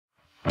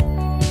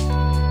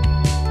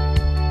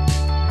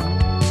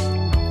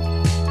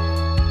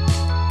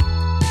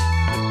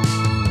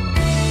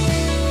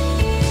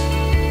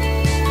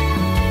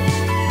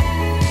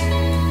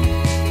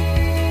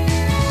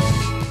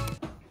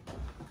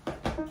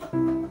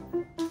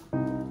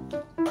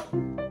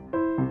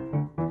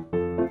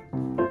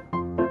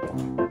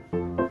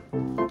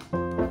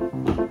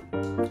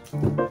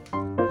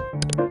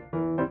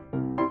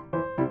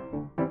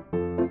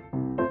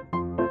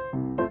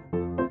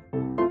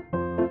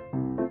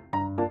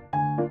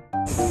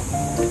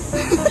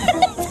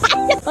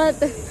What?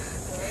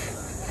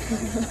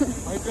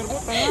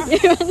 Hyperbot, tanga.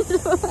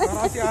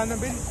 Para si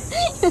Annabelle.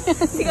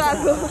 Si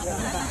Gago.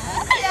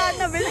 Si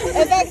Annabelle.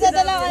 Epekto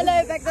to lang,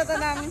 epekto to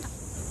ng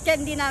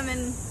candy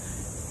namin.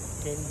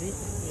 Candy?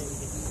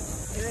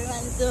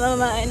 Everyone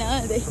sumamain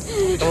na nga.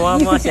 Tawa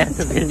mo si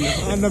Annabelle.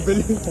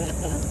 Annabelle.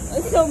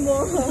 Gusto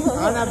mo.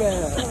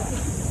 Annabelle.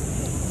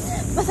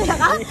 Masaya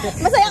ka?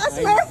 Masaya ka,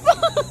 Smurf!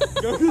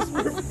 Gago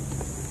Smurf.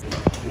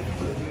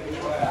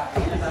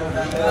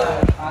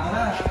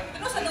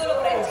 Ano sa dulo,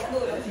 pre? Sa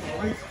dulo.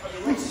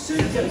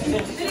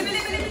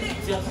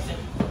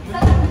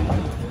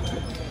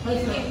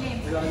 Bili.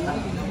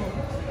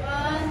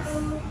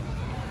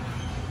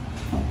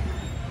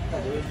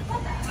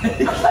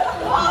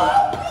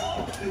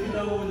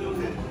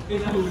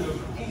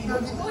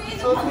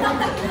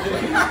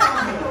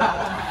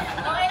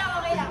 Okay lang.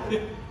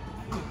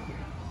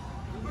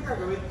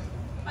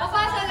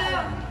 Papasa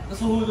lang.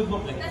 Nasuhulog mo,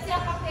 pre. Nasa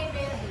cafe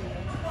pero.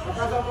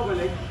 Papasa ko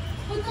balik.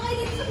 Punta kayo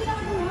dito sa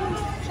pinakadulo.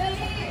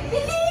 Dali.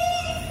 Bili!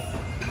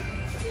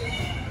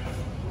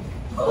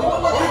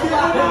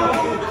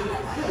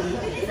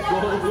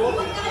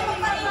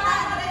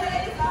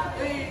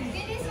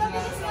 Bilis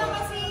mo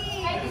kasi.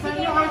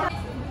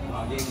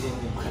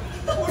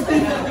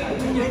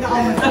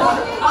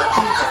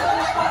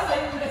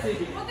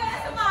 Huwag ka na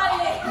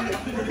sumali.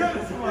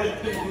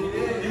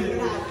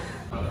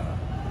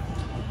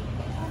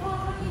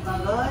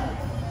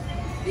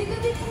 Dito.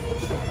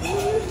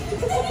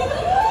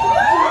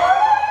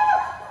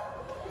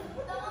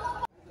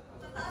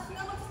 Tataas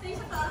ka, mag-stay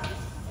sa taas.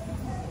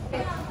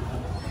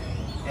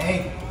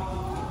 Hey!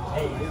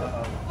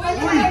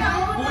 Uy na!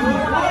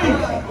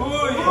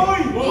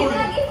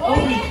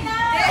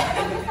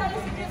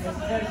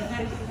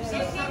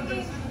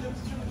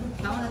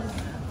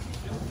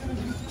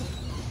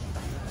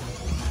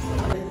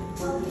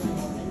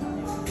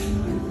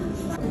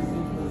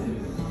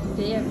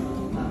 There.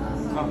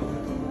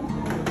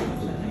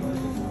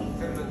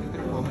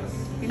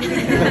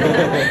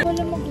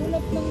 Wala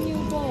maghanap ng new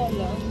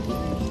bola.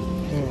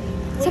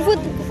 Sa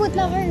foot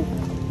lover.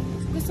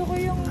 Gusto ko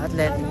yung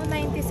Athlete.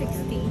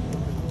 90-60.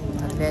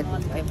 Athlete.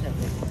 Ay,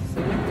 athlete.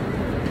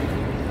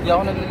 Hindi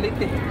ako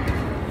nag-late eh.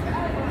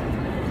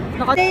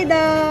 Hey,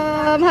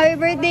 Dam! Happy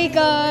birthday,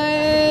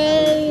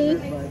 Carl!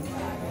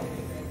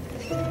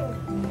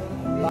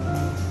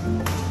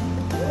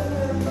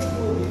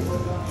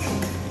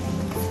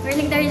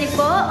 Narinig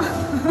po.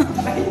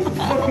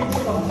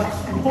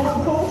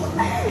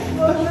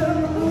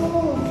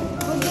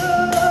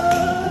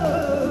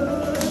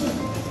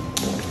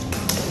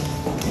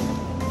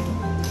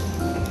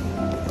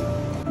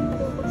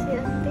 Si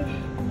ate.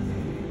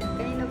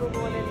 Kanina po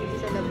muna dito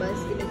sa labas.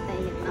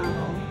 Pinagtainit na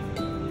ako.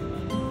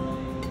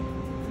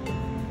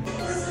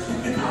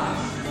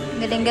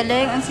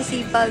 Galing-galing ang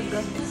sisipag.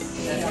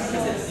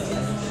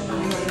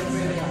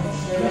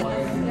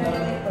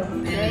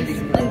 Guys,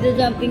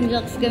 magja-jumping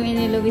jacks kami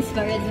ni Luis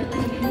Pared.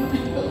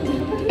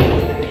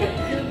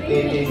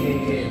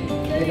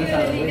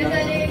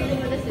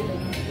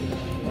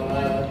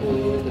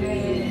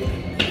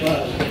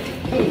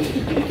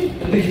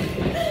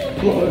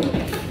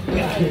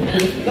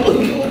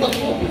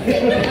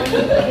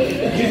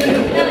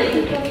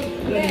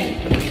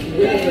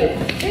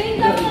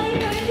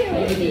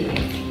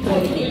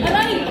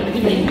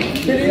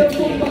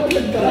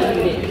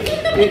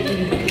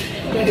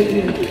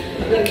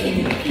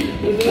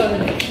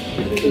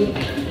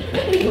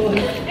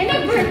 Ay,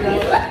 nag-burp!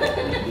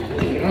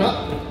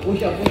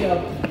 Push up.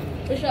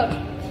 Push up.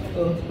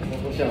 Oh,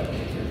 push up.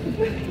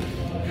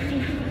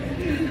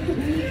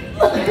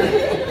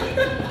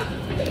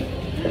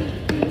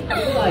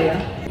 Ano kaya?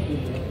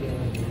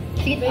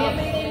 Sit up.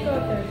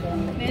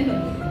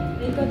 Meron.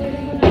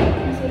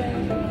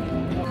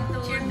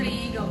 Cheer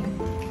 3, go.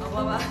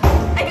 Baba.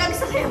 Ay,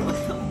 kagsa kayo mo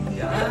to.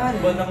 Yan,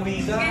 banang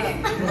misa.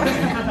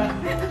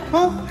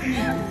 Ha?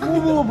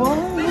 Oo ba?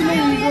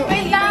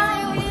 Wait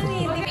lang,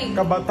 yun eh.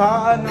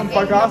 Kabataan ng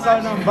pag-asa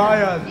ng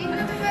bayan.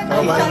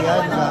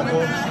 Kabayan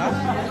ako.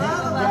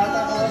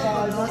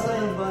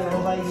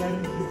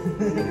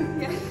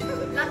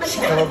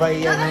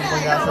 Kababayan ng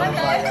pag-asa ng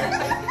bayan.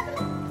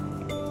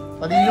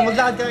 Pwede nyo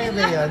maglakad kayo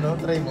ba yan, no?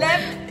 Try mo.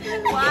 Left.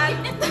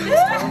 1.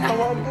 Ang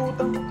tawa ang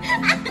puta.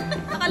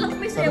 Akala ko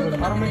may sayaw to.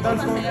 Parang may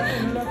dance mo.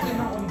 Nilap ko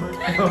na convert.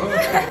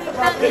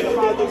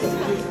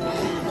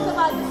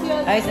 Sapatos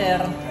yun. Hi, sir.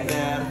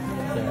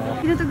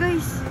 Dito to,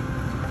 guys.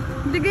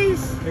 Dito,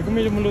 guys. Eh kung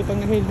may lumulutang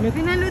na helmet.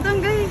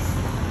 Pinalutang, guys.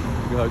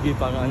 Gagi,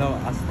 parang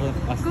ano,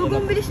 Go,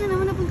 bilis na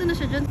naman. Napunta na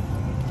siya dyan.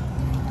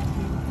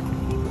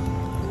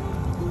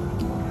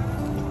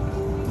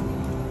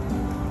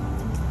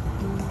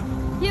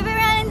 You've been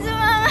running to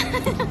mama.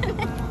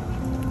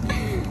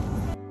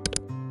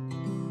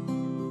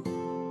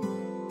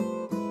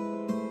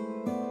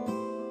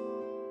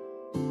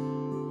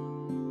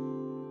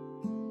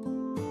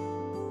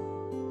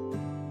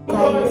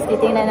 guys,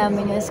 titingnan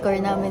namin yung score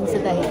namin sa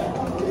diet.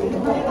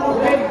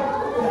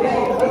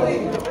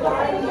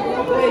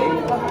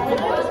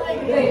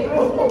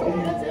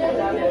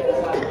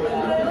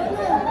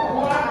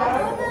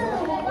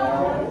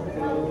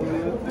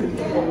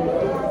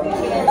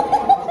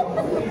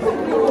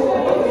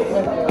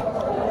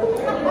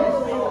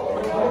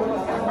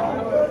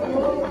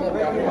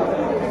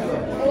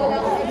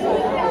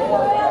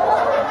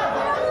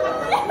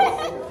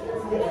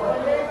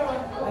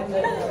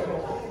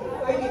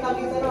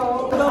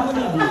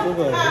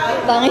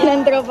 Tangin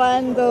ng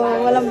tropahan to.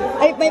 Walang...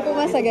 Ay, may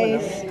pumasa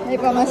guys. May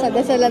pumasa.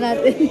 Dasalan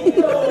natin.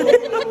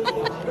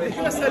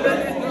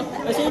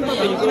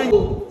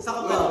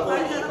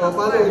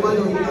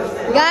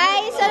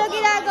 Guys, ano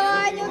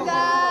ginagawa nyo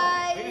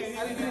guys?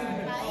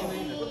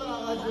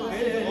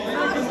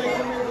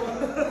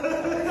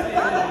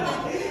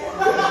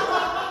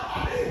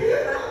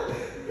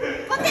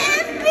 Pati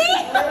FB!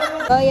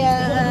 Oh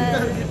yan.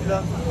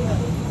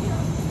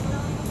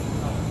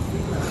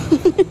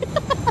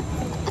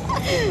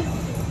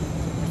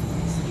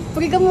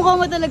 Pagi ka mukha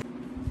mo talaga.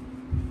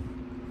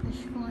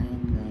 Crush ko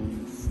ngayon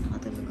guys.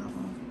 Nakatulog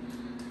ako.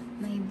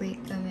 May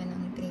break kami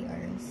ng 3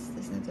 hours.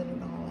 Tapos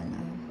natulog ako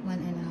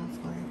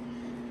 1.5 hour.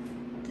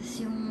 Tapos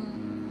yung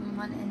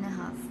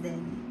 1.5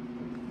 din,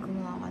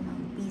 gumawa ko ng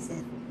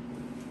pizet.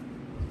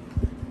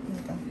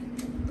 Dito.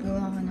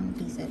 Gumawa ko ng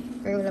pizet.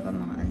 Pero wala pa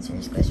mga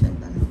answers. Question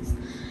pa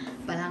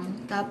lang.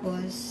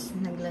 Tapos,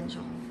 nag-lunch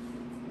ako.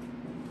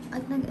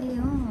 At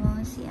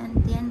si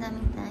auntie, ang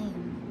daming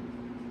time.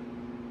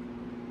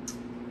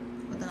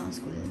 Punta lang ako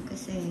school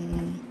kasi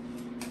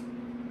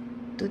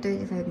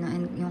 2:35 na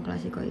and yung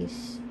klase ko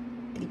is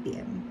 3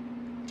 PM.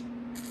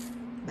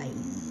 Bye!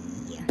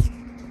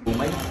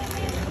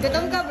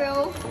 Gutom ka,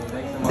 bro?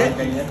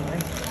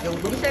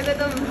 Hindi siya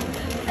gutom.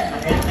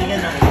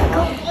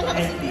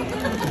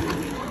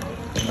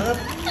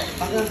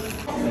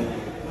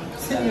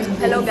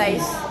 Hello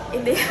guys,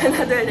 in the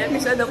another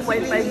episode of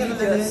 0.5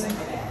 videos.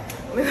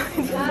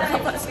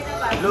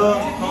 Hello,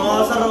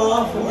 mga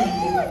saro.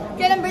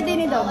 Kailan birthday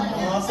ni Dom?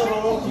 Mga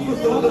saro.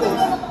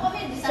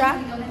 Siya?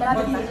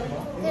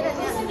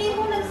 Sabihin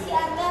mo lang si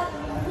Aga.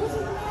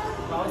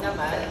 Ako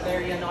naman,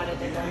 very ano ka na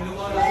din.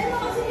 Wala mo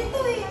kasi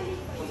dito eh.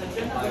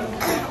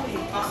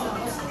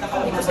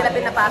 Hindi ko sila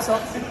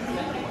pinapasok.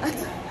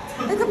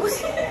 Ito po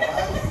si...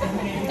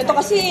 Ito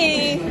kasi...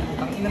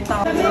 Ang inang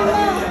tao.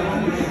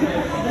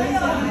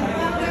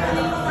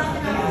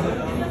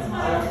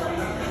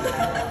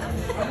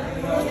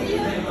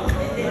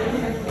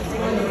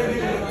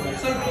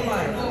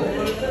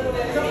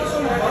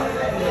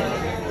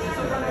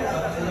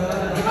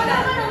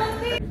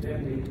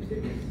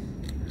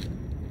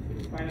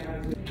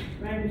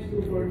 Times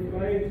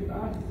 245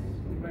 taas.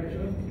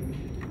 Compression.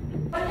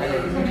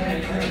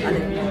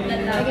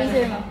 Again,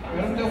 sir mo.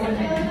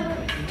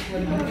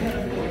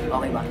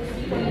 Okay ba?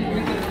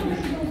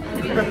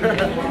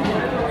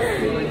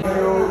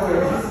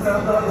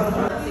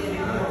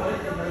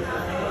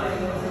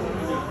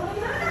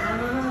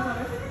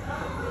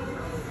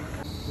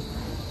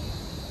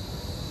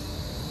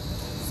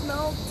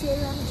 Smoke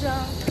till I'm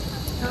drunk,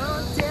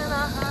 till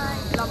I'm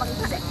high. Wala pa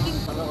kita setting.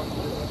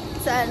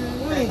 Saan?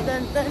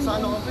 Sa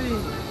ano ka pa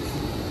eh?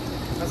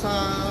 Nasa...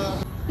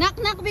 Nak,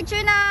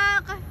 picture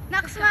nak!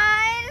 Nak,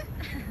 smile!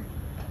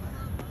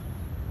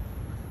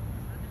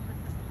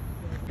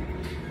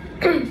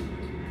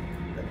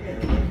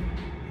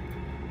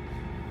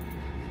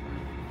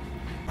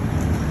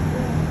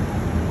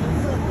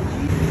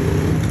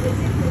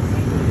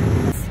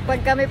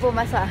 Pag kami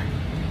pumasa.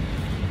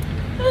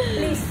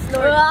 Please,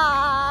 Lord.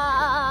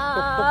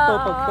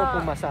 Pag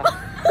pumasa.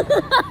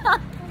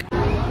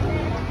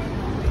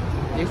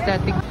 Yung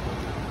static.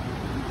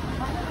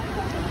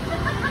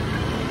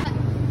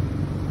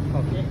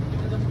 Okay.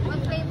 What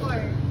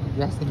flavor?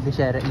 Yes,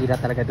 Inglesera ira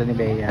talaga doon ni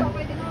Bea.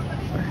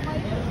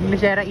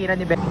 Inglesera ira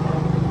ni Bea.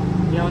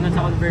 Hindi ako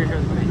nasa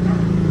conversion.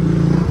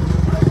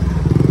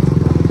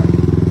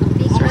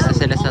 Basta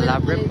sila sa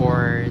lab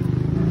report.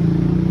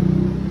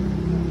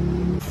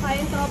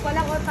 Tayong tropa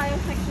lang o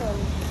tayong section?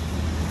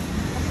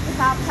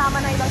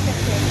 Sama na ibang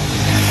section.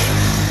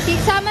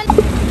 Sama.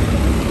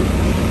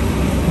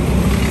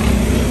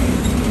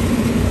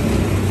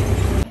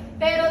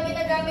 Pero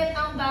ginagamit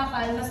ang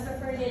bakal, mas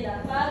prefer nila.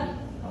 Pag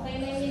okay,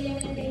 may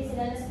millimeter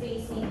sila na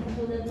spacing.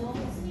 Tulad mo,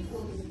 kasi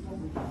po.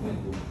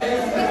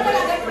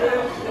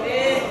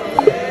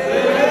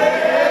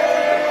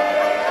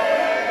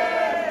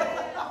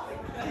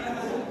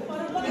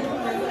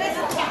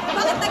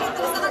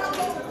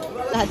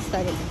 Lahat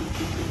study.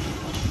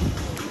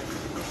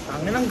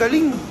 Tangin ang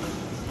galing.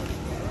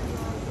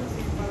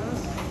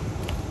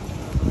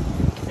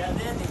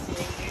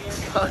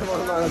 Paano mo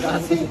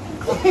nagasi?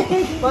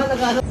 Paano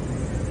nagasi?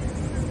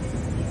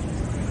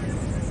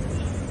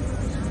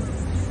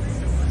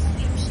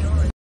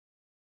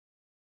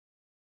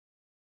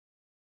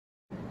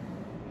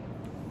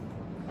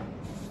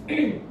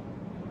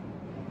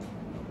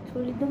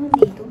 Sulit naman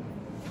dito.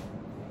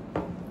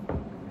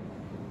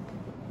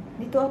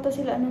 Dito ata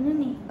sila ano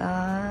nun eh.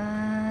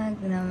 Pag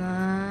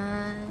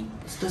naman.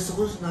 Stress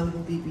ako, sinabi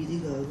kong PPT,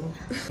 gago.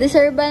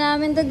 Deserve ba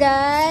namin to,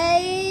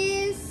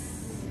 guys?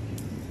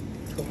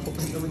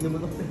 Kapag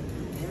naman ako.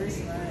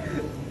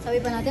 Sabi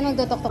pa natin,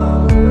 magtotok-tok.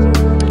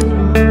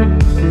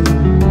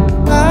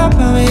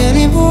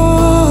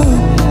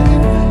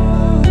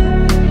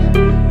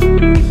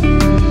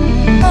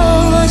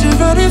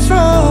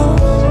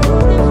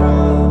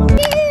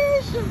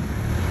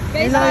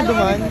 Guys, Kailangan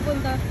duman.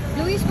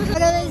 Luis po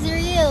sa is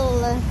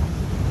real.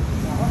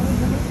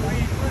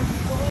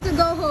 To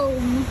go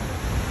home.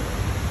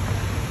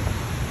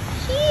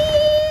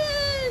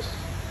 Sheesh!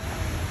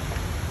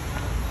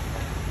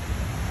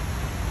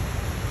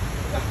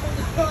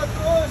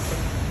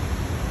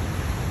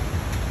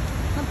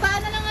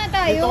 Magpaano na nga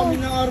tayo? Ito kami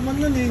ng Arman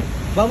nun eh.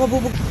 Ba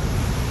mabubog...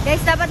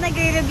 Guys, dapat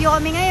nagre-review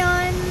kami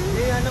ngayon.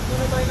 hanap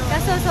muna tayo ng...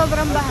 Kaso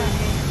sobrang baha.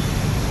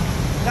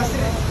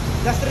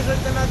 Last resort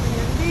na natin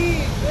yan.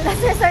 Hindi!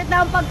 Last resort na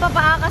ang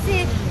pagpapaa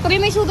kasi pag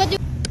may sugat yung...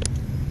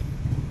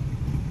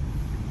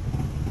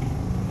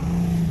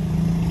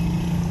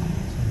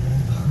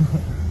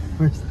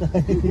 First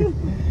time.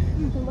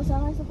 Basa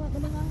nga sa pata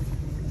lang.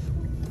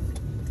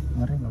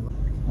 Marin na ba?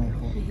 Ay,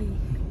 ako.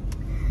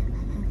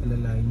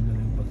 Alalayin na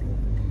lang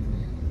pag-open.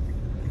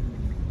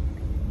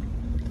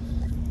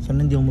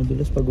 Sana hindi ako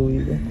madulas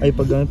pag-uwi ko. Ay,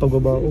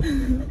 pagbaba ko.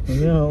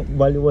 Ano,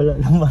 baliwala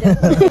naman.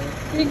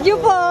 Thank you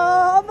po!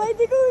 Abay,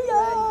 di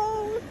kuya!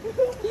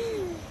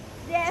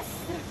 Yes!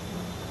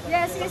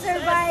 Yes, we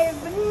survive!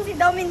 Si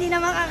Dom hindi na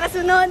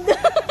makakasunod.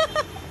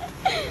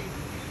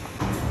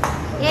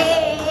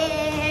 Yay!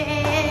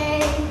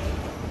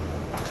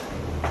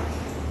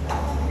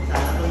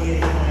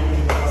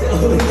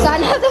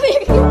 Sana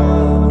tumigil!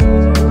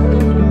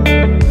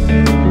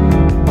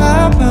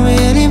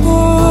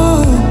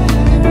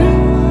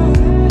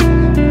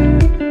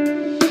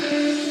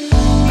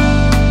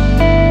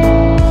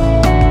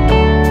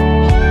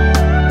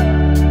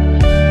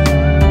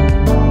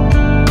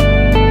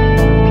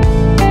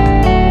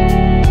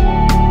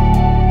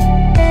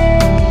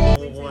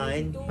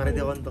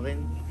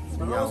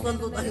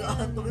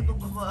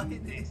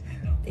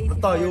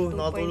 Tayo,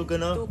 nakatulog ka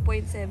na.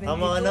 2.7.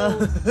 Tama ka na.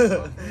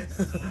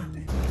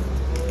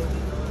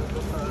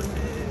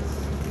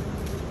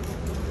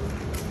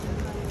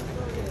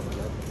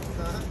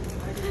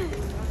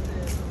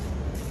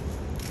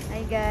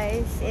 Hi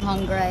guys,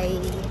 hungry.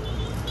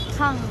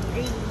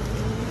 Hungry.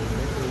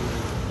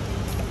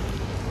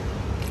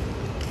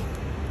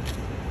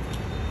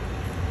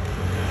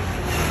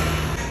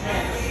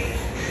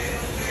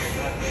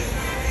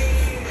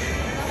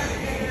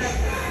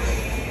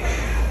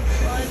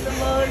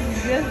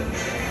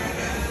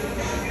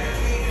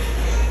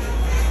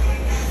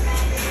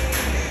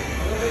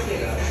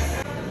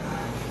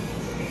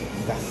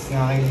 Gas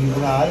nga kayo, hindi ko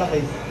naalak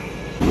eh.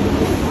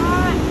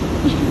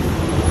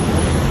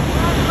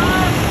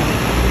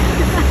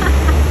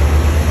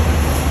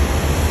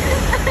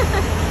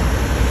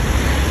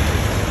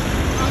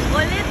 Ang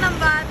kulit ng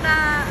bata.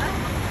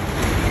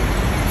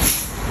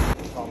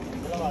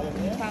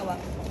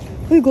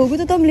 Uy, gogo,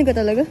 tatumbling ka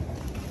talaga?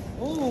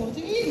 Oo,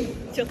 sige.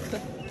 Joke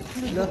lang.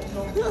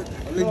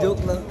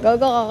 Joke lang.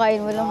 Gogo,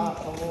 kakain mo lang.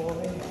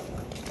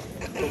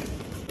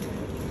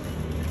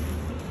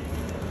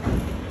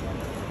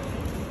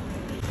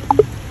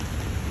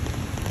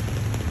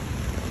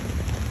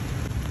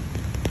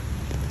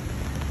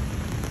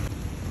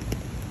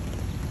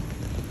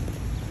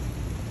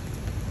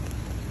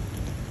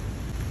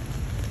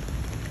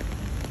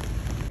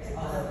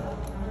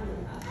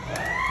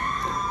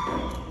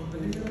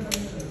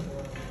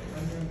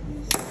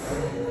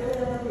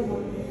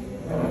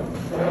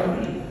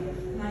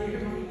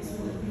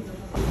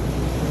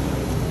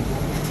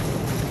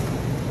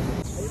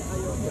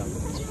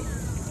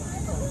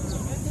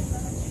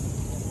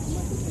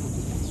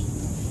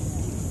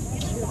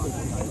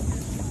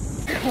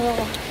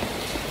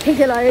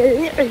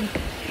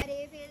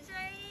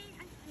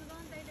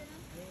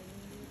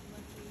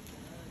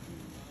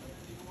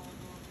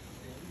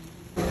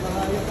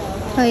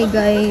 Hi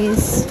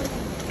guys.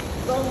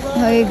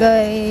 Hi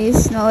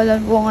guys.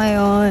 Naulan po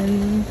ngayon.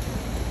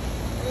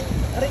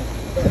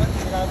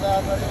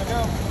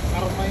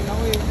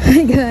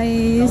 Hi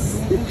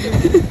guys.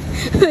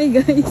 Hi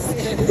guys.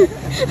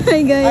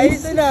 Hi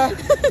guys.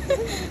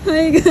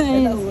 Hi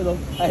guys.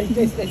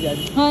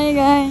 Hi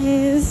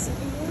guys.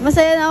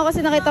 Masaya na ako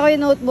kasi nakita ko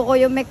yung notebook ko.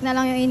 Yung Mac na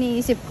lang yung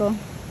iniisip ko.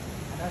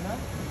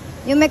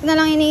 Yung Mac na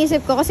lang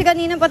iniisip ko. Kasi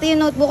kanina pati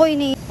yung notebook ko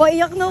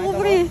Paiyak na ako,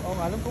 pre.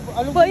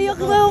 Paiyak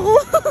na ako.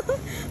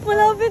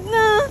 Malapit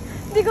na.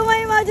 Hindi ko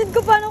ma-imagine ko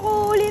paano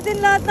ko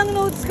ulitin lahat ng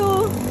notes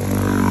ko.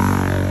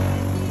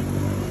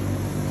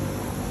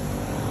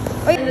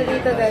 Uy, ano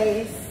dito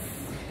guys?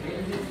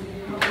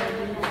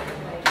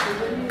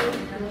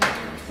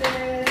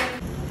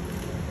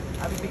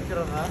 Abi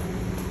picture ka?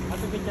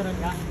 Abi picture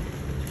ka?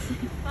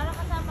 Para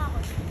kasama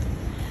ko.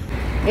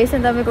 Guys,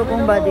 ang dami ko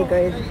pong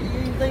bodyguard.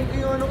 Hintayin ko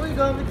yung ano ko,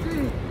 gamit ko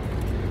eh.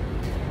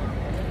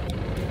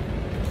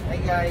 Hi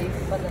guys.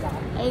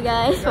 Hey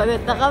guys,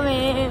 pagod na kami.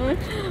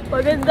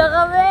 Pagod na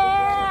kami.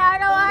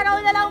 Araw-araw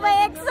na lang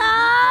may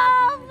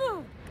exam.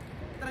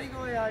 Try ko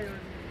kaya yun?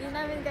 Hindi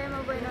namin kayo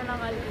mabuhay ng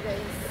alki,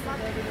 guys.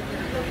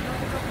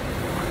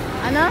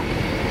 Ano?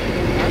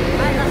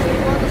 Ay, nasa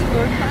photos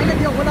door. Ay,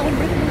 nagdiyan ko na kung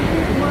break.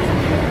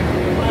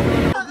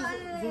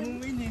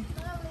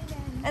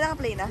 Ay,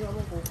 naka-play na?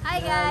 Hi,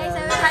 guys!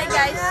 Hi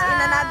guys! In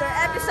another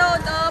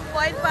episode of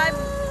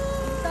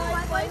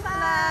 0.5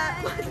 na.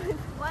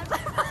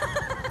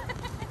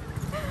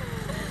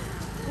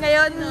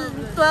 Ngayon,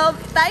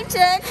 12 time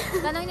check!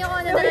 Tanong niyo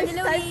kung ano dala ni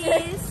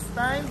Luis.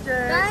 Time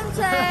check. Time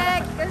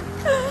check!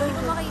 Hindi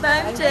ko makita.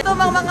 Time check! Ito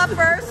mga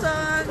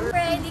person!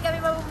 Siyempre, hindi kami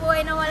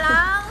mabubuhay na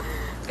walang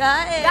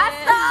Guys!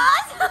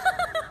 gastos!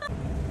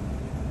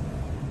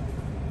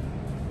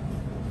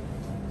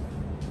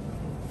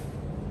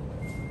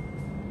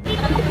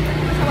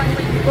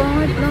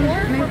 Pangit lang.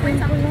 May point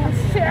ko na.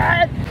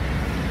 Shit!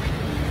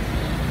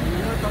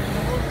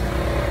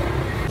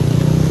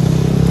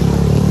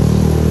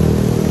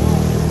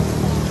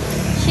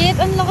 Shit,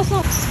 ang lakas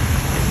mo.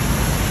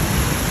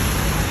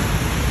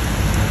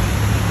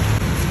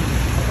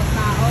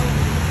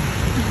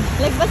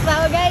 Lagpas na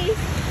ako, guys.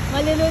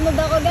 Malulunod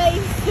ako,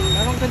 guys.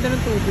 Parang ganda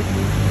ng tubig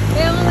mo.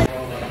 Kaya nga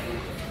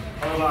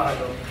Ano ba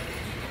ano?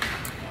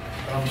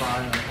 Parang ba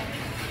ano?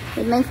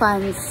 with my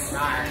fans.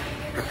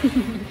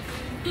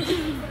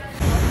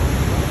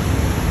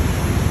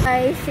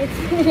 Guys, it's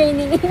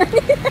raining in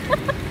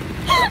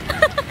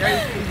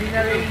Guys, hindi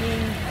na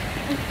raining.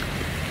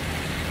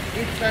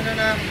 It's ano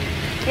na,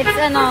 It's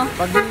ano.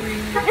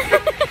 pag-uwing.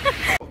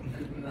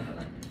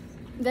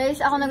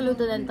 Guys, ako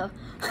nagluto lang to.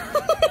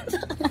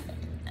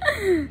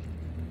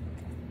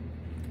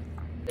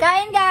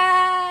 Kain,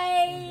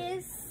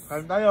 guys!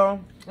 Kain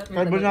tayo.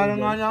 Carbonara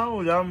nga niya ang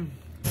ulam.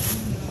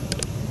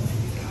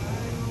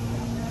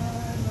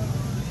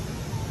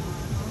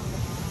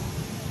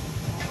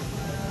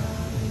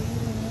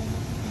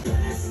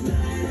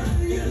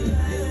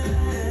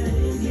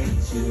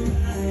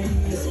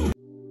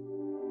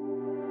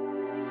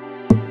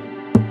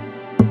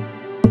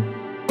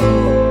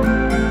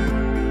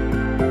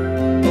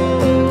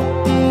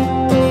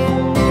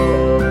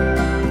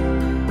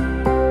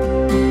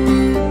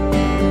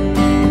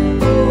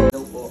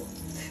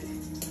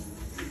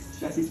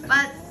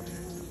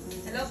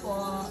 Hello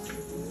po!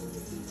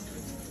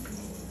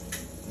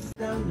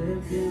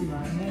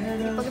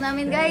 Pag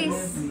namin,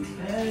 guys.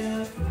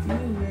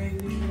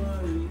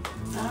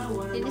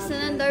 Linis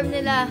na ng dorm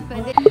nila.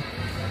 Pwede.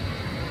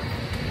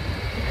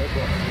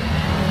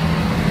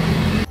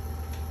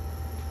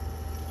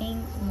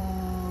 Thank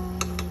mom.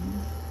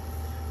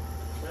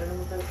 Wala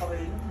naman tayo pa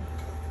kayo.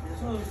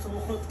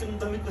 Sumukunot ka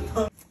ng damit na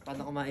to.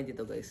 Paano kumain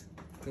dito, guys?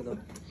 Ito.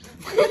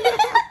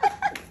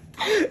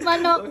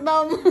 Manok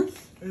daw mo.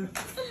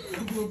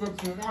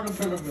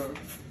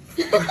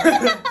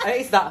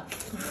 Ay, isda!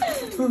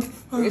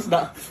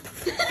 Isda!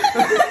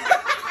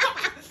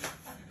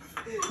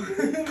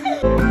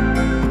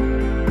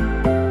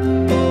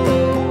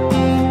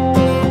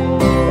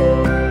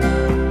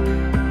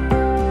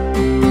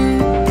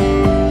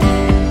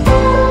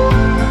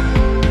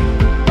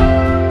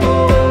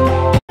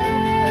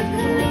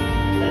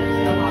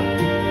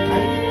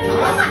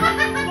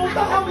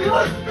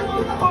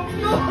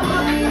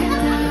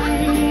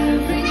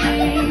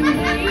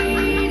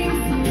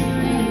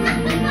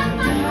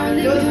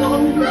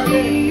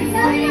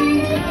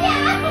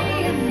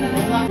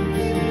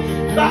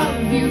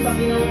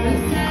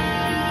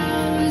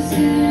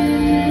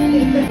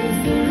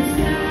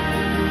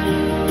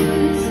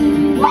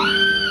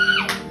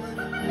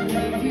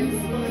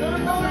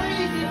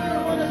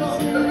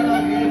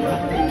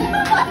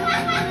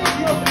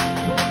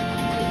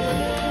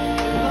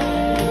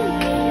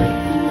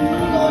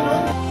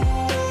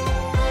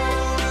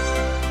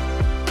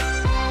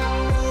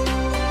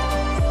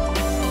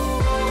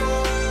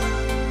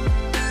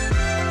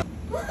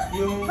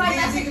 Yung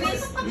basic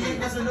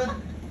yung kasunod.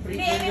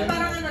 Hindi,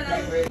 parang ano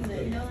lang.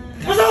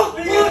 Pasok!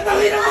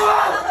 Putangin mo!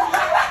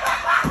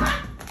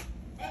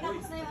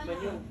 Tapos na yung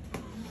ano.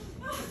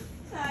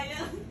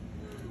 Sayang.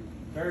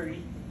 Hurry.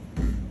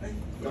 Ay,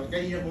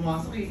 kanina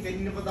pumasok eh.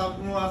 Kanina pa dapat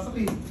pumasok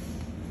eh.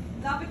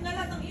 Lapit na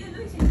lahat ng iyo,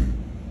 Luis.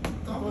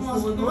 Saka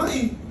pumasok naman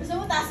eh. Gusto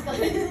mo taas ka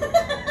rin?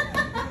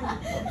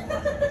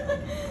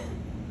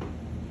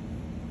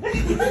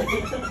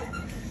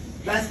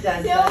 Last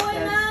chance. Si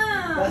Owen na!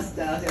 Last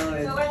chance, si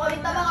Owen. So,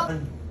 ulit na baka.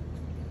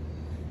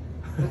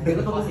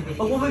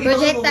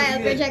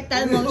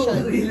 Projectile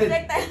motion.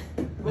 Projectile.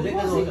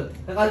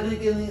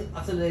 Nakalculate yung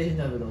acceleration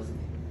niya,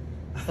 velocity.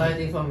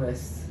 Starting from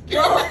west.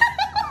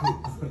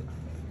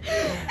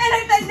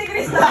 Like 10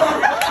 degrees na.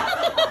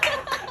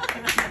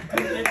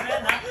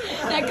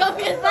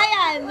 Nag-confuse pa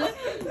yan!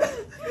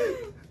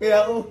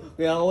 Kaya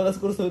ako walang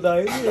kurso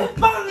dahil eh.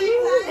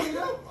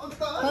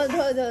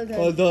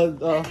 Hold.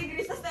 Hold on. 10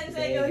 degrees na 10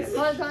 seconds.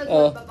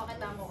 Hold.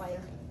 Papakita mo kayo.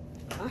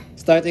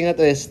 Starting at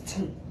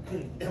west.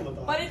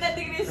 Pali 10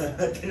 degrees.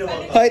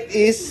 Height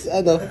is,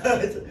 ano?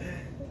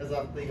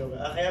 Kasakto ikaw.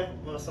 Kaya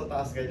mas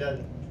mataas ka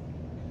dyan.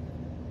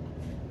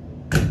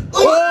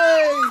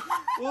 Uy!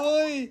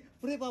 Uy!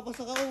 Pre,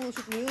 papasak ako.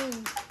 Shoot mo yun.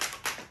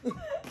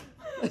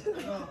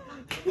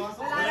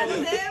 Pasok Wala na si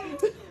Dem.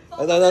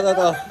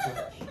 Ito.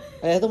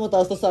 Ay, ito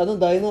mataas to sa ano,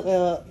 dyno,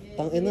 kaya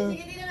tangina.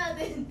 Sige, tingnan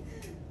natin.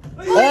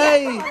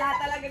 Ay! Wala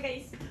talaga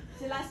guys.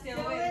 Si last year,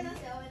 Owen.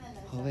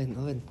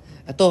 Owen.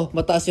 Ito,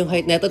 mataas yung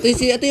height na ito.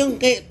 Ito yung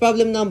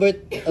problem number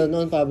 3.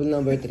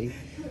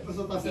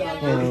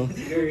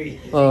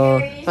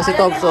 Kasi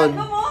Thompson.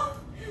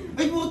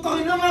 Ay,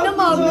 putang ina nga. Ano,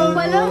 Magnum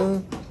pala?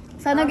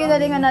 Sana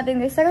ginalingan natin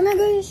guys. Tara na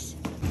guys.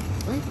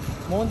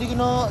 Mo, hindi ko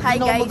na Hi,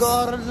 ako guys.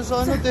 mag-aaral sa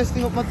ano,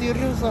 testing of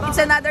materials. It's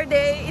another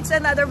day. It's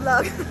another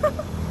vlog.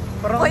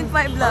 0.5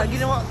 vlog.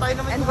 Ginawa tayo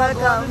naman And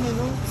gumagawa welcome. nun,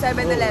 no?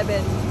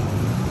 7-Eleven.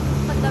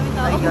 Pagdami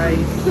tao. Hi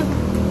guys.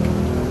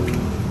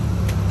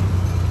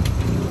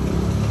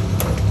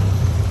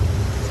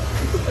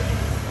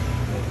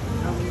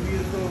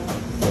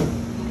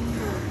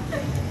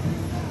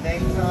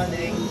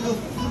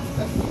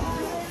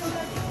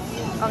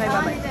 Okay,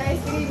 bye-bye.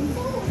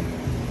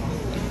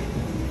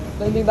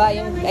 We'll be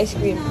buying ice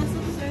cream.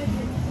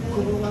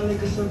 Kulungan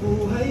ka sa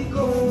buhay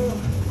ko.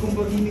 Kung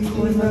pag-ibig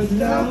ko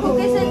naglaho.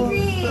 Cookies and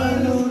cream.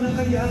 Paano na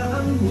kaya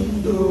ang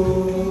mundo?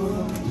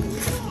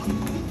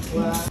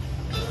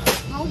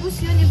 Maubos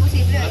yun,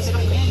 imposible. Ice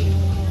cream yan.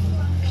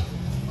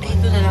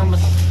 Ito na lang mas...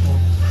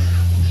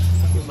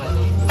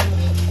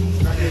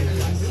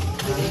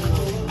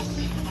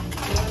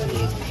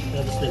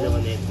 Tapos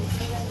dalawa na ito.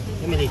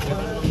 May later.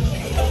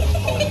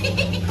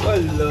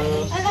 Wala.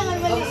 Alam mo,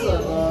 mali.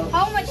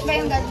 How much ba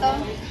yung ganito?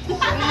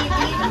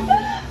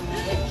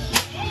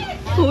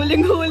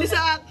 Huling-huli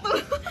sa akto.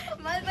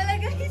 Mahal pala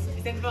guys.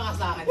 Send mo ka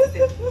sa akin. 170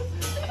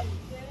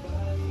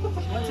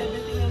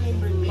 lang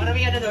yung birthday. Para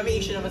may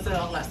issue naman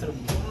sa classroom.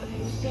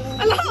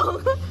 Alam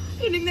ko.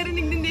 Rinig na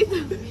rinig din dito.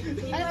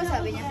 Ano ba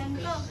sabi niya?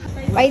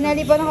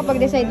 Finally po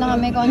nakapag-decide na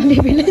kami kung ano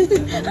bibilin.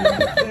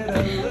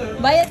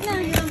 Bayad na.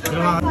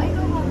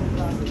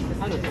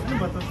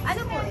 Ano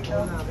po ito?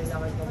 Ano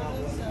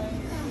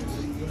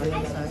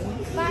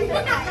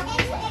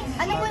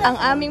po? Ang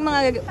aming mga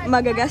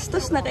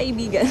magagastos na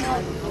kaibigan.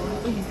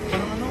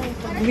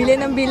 Bili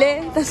ng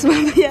bili, tapos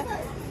mamaya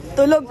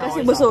tulog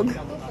kasi busog.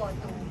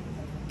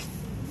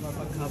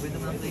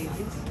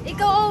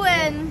 Ikaw,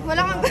 Owen.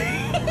 Wala kang...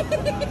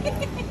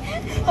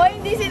 O,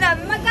 hindi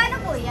sinabi. Magkano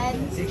po yan?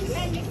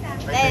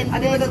 10.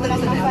 Ano ba tatalo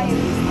sa niya?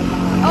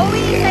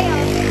 Owen, sa'yo.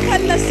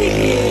 Hala,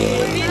 sige.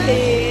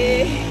 Bili.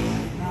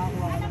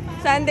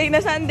 Sunday na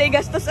Sunday,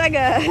 gastos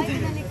agad.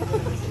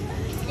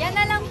 Yan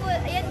na lang po.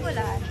 Ayan po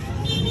lahat.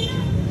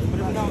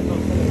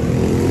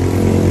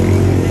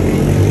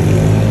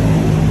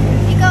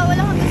 Ikaw,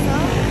 wala kang gusto?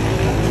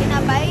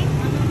 Sinabay?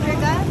 Sure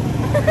ka?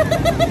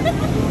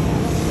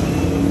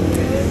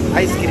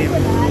 Ice cream.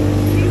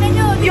 Tingnan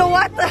nyo. Yo,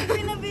 what?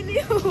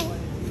 Pinabili yun.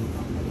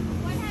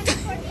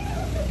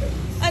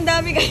 Ang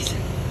dami guys.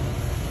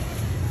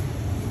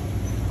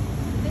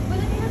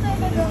 Wala din na tayo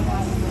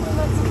nagawa.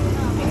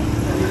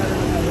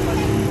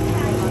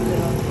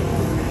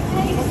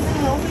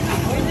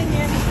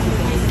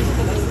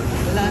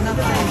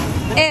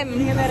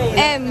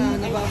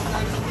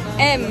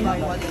 M.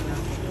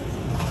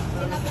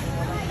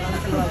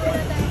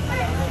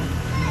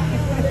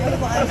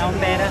 Ang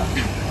pera.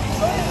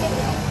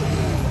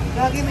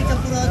 Lagi may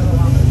champurado.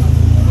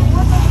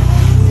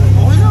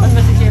 Mas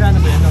masisira na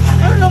ba yun?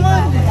 Ano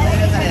naman?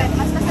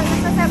 Mas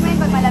masasarap mo yun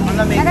pag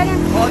malamig. Tara na.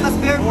 Oh, tas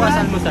beer brand.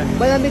 Almusal.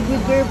 Malamig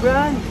with beer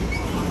brand.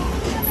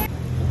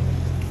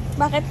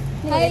 Bakit?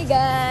 Hi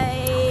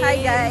guys. Hi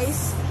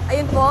guys.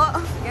 Ayun po.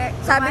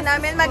 Sabi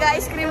namin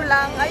mag-ice cream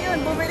lang.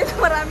 Ayun, bumili na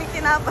maraming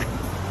tinapay.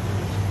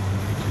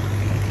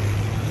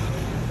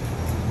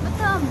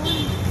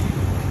 Matambol.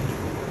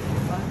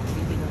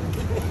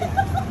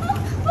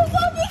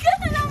 Masabi ka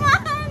na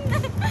naman.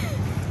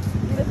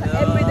 Dito sa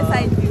M with the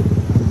side view.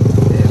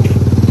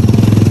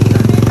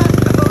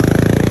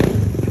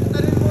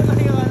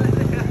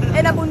 Eh,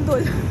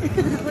 nabundol.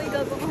 Uy,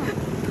 gago mo.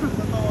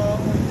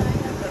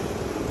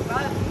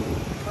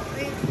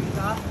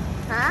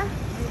 Ha?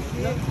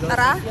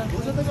 Tara?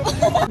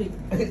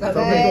 Guys, ang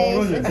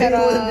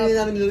sarap. Hindi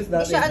namin nilulis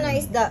dati. Siya ano,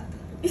 isda.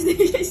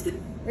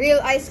 Real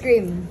ice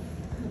cream.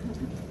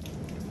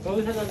 Kung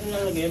saan natin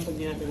nalagay yan pag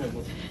di natin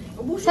nabos?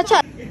 Sa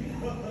chat.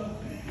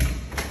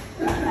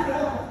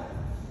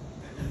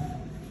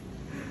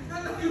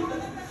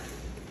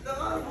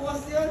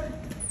 Nakabukas yan.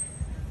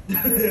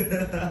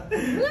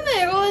 Ano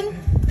meron?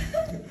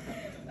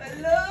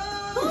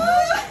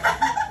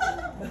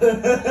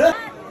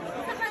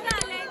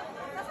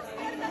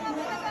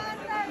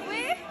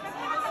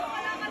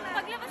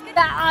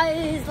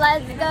 Guys,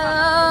 let's go!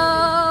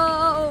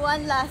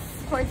 One last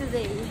for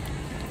today.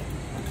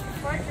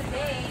 For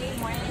today,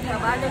 morning.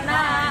 Kabalo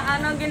na.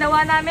 Anong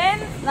ginawa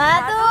namin?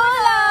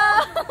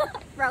 Matulog!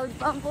 Proud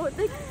pang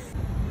putik.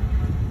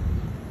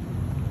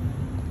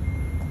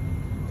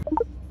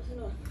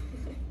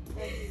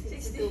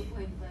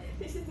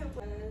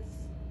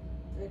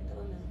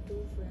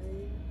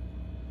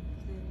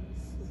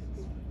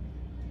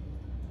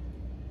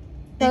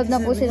 Solve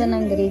na po sila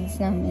ng grades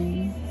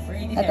namin.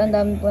 At ang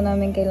dami po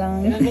namin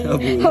kailangan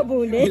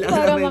habulin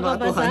para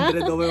makapasa.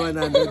 200 over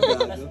 100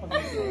 gago.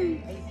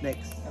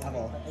 Next,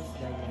 ako.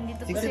 Hindi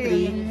to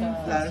 63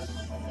 plus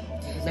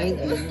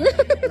 90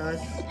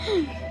 plus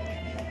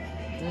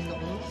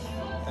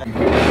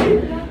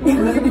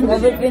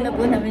Nabibigyan na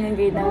po namin yung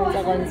grade namin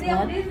sa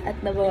Consmart at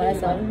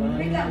nabawasan.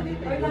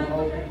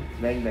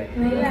 bang bang.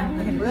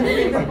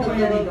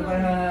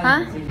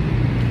 Ha?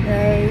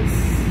 Guys,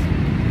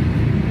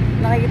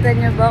 nakikita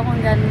niyo ba kung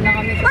gano'n na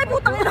kami? Ay,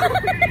 putang ina!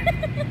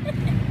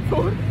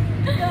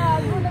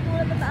 Gago,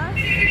 nagulat na taas.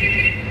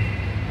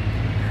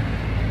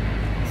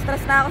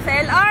 Stress na ako sa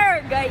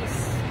LR,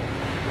 guys.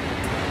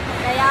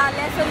 Kaya,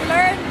 lesson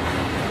learned.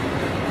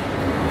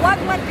 Huwag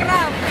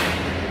mag-cram.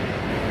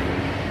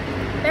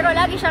 Pero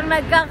lagi siyang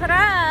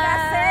nagka-cram.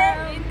 Kasi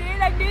hindi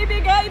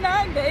nagbibigay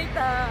ng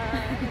data.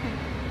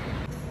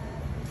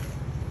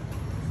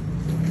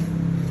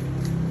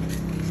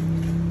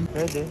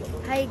 Pwede.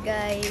 Hi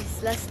guys,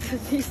 last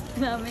practice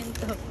namin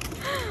to.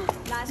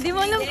 Di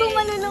mo alam kung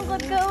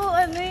malulungkot ka o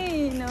ano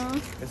eh, no?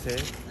 Kasi?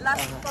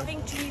 Last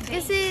fucking 3 days.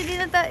 Kasi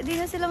di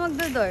na sila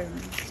magdodorm.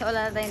 So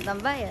wala na tayong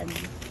tambayan.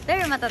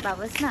 Pero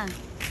matatapos na.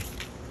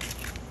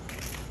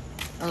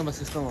 Ano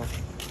mas gusto mo?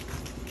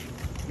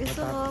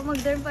 Gusto ko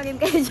mag-dorm pa rin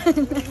kayo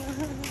dyan.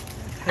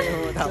 Ano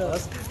mo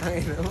tapos? Ang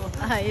ina mo.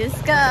 Ayos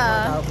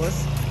ka.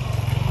 Tapos?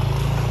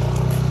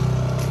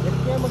 Yan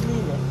kaya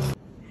maglinis.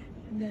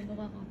 Hindi ako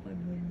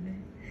kakapag-dorm na.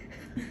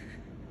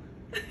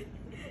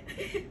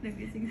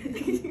 Nagising.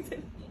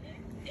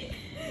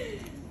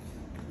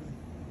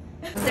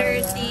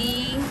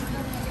 30.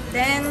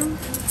 Then...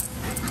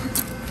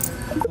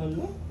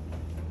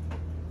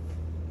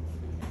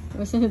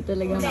 Masunod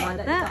talaga ang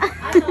mata.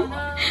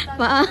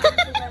 Paa.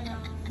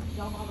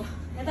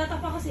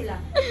 Natatakpa ko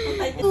sila.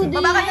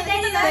 Baba ka na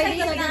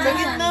Sa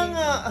gitna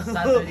nga!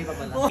 Saturday pa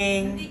pala.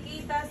 Hindi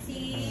kita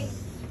si...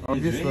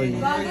 Obviously.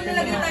 Bago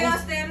nalagay tayo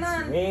ang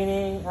stenan.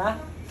 Meaning, ha?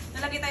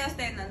 Nalagay tayo ang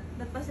stenan.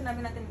 Ba't pa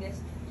sinabi natin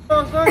guest?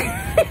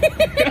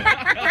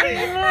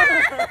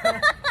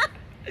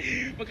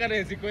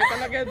 Pagka-resi ko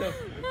talaga do.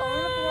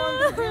 Ako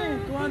na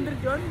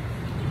 200 yun.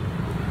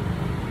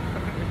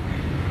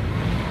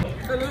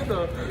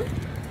 Saludo.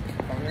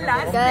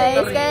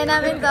 Guys, kaya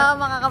namin to.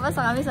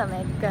 Makakapasa kami sa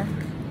Mecca.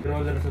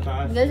 Roller sa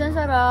taas. Guys, ang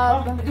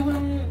sarap. Hindi mo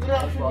lang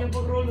reaction yung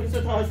pag-roller sa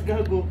taas,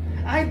 gago.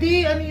 Ay,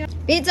 di! Ano yan?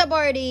 Pizza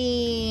party!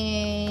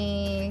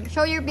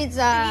 Show your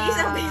pizza!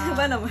 Isang pizza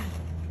ba naman?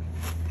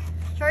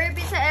 Show your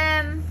pizza,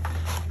 M!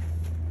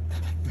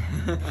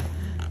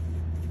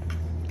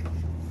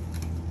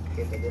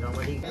 Okay, pwede na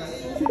maligo.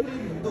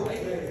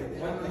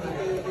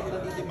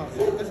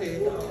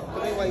 Kasi,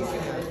 may YC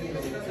na.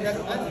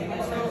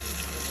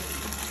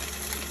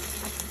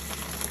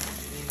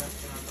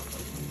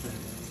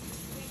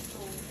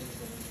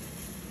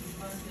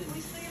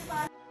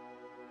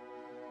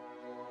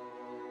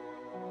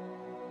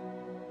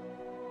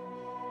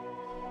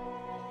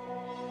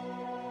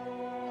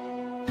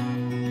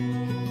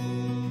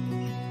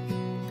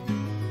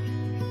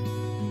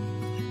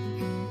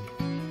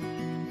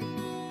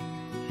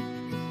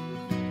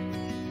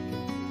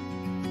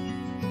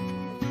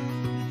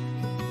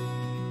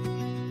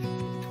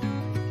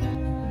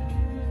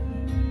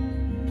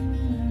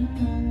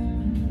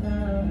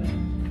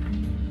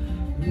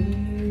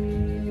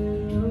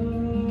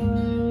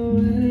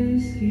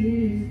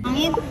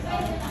 Angin?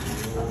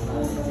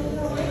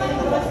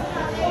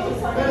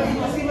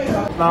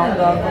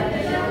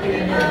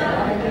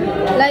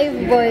 Live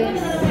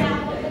voice.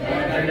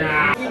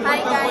 Hi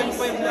guys!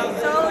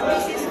 So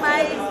this is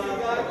my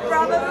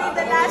probably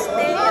the last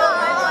day of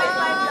my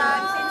 0.5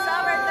 vlog since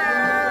summer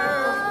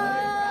term.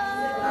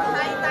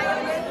 Hi tayo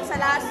ulit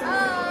sa last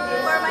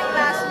for my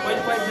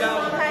classmates.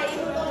 Hi!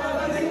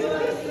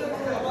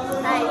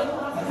 Hi!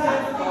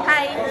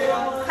 Hi!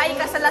 Hi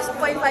ka sa last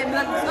 0.5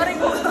 vlog. Sorry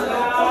po.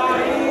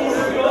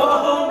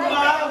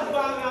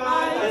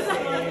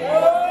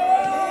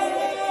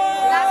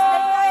 Last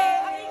day na eh.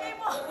 Ang ingay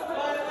mo.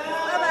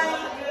 Bye-bye.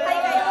 Hi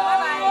kayo.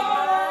 Bye-bye.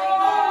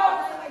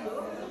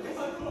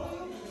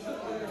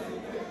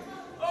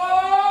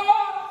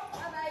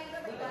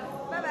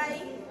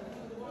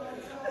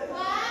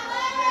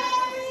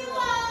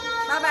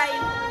 Bye-bye. Bye-bye.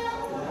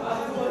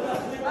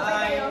 Bye-bye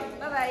kayo.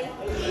 Bye-bye.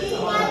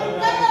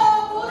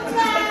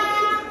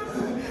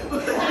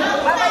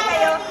 Bye-bye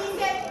kayo.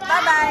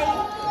 Bye-bye.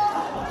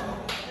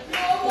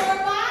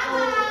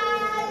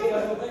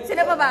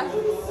 Sino pa ba?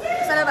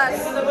 Sa labas.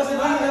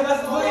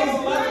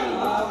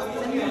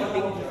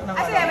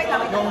 Ah, sige, wait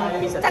lang.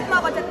 Chat mo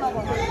ako, chat mo ako.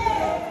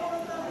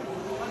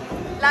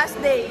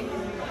 Last day.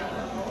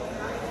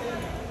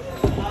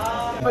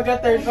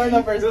 Pagka third floor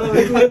na first floor.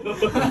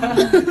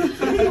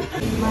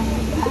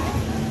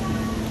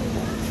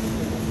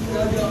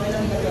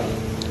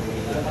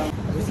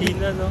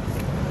 Kusina, no?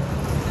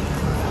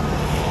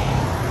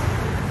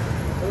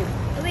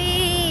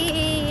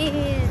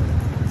 Wait!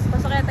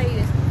 Pasok kaya tayo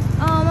yun.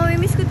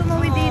 Mamimiss ko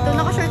tumawid dito.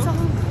 Naka-shorts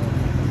ako.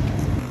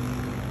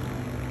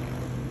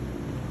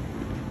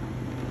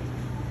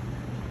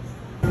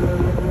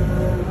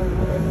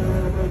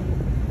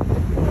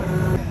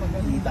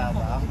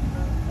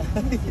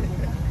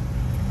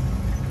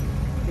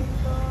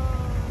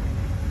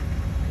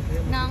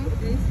 lang.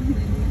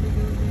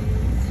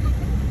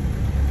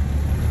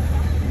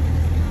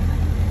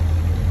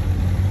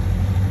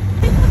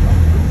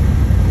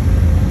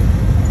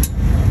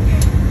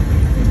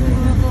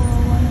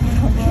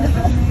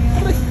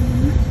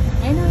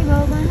 Ay na,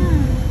 ibaba na.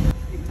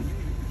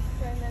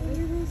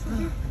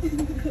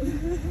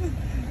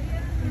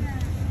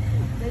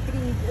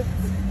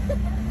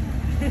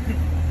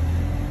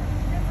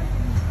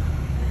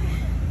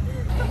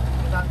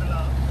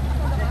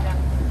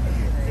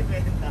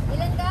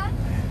 Ilan ka?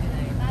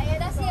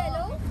 Kaya na si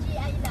Hello?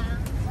 GI lang.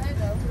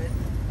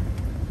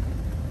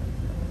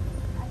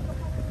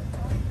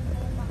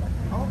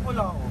 Ako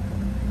pula ako.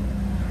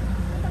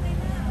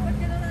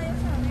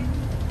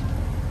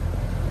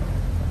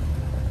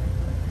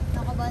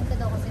 Nakabahan ka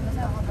daw kasi mas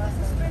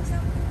nakabasa.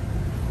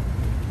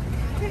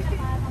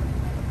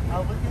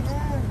 Abot ka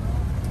na.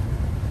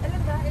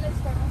 Alam ba? Ilan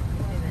score mo?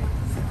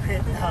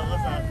 Kwenta ako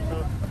sa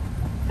ito.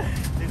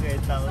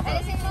 Kwenta ako sa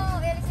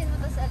Alisin mo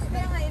to sa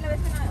Kaya nga,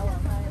 ilabas ka na.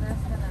 Oo, minus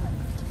ka na.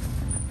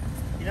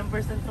 Ilang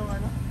percent tong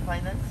ano?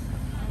 Finance?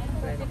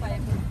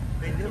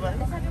 25. 20 ba?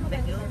 Sabi mo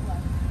Thank you. 25.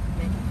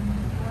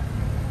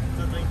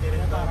 So 20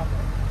 rin to.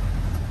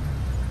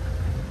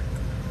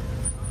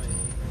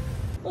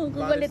 Oh,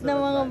 kukulit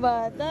ng mga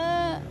bata.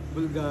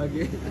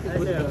 Bulgagi.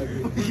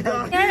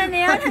 Yan, ano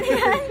yan? Ano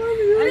yan?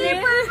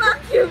 Liver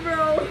fuck you,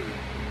 bro!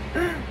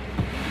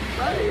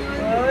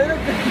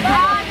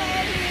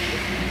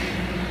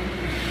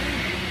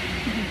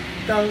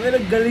 Tama,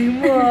 naggaling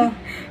mo ah.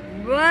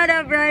 What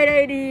a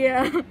bright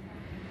idea!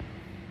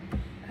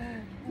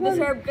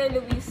 Deserve kay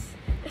Luis.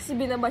 Kasi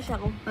binabash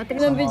ako. Pati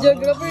ng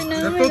videographer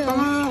namin.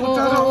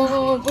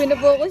 Oo,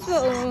 pinapokus pa.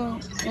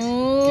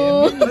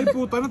 Oo. Ay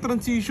puta na,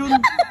 transition.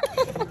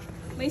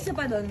 May isa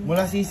pa doon.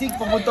 Mula sisig,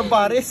 papuntang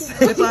Paris.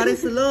 May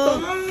Paris salo.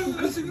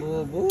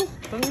 Bobo.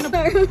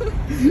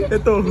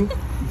 Ito.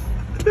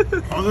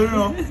 Ano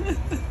no?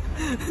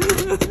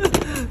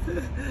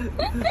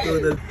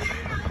 Tudal.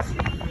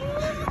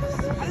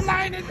 Ang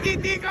laki ng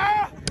titi ko!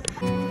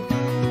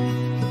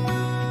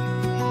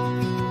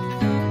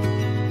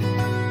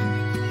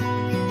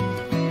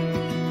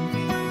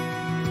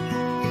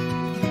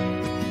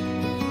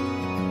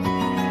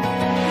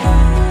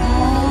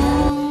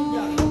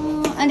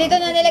 Andito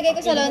na nilagay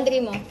ko sa laundry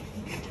mo.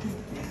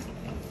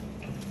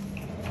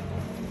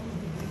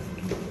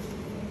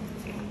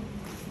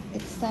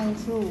 It's time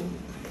to.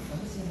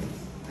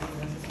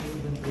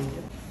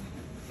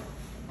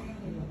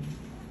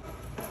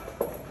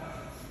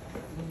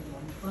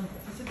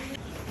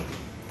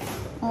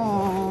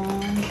 Aww.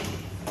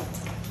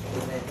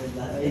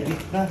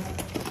 Edit na.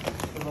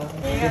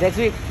 See you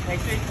next week.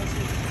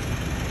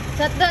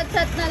 Chat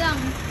na lang.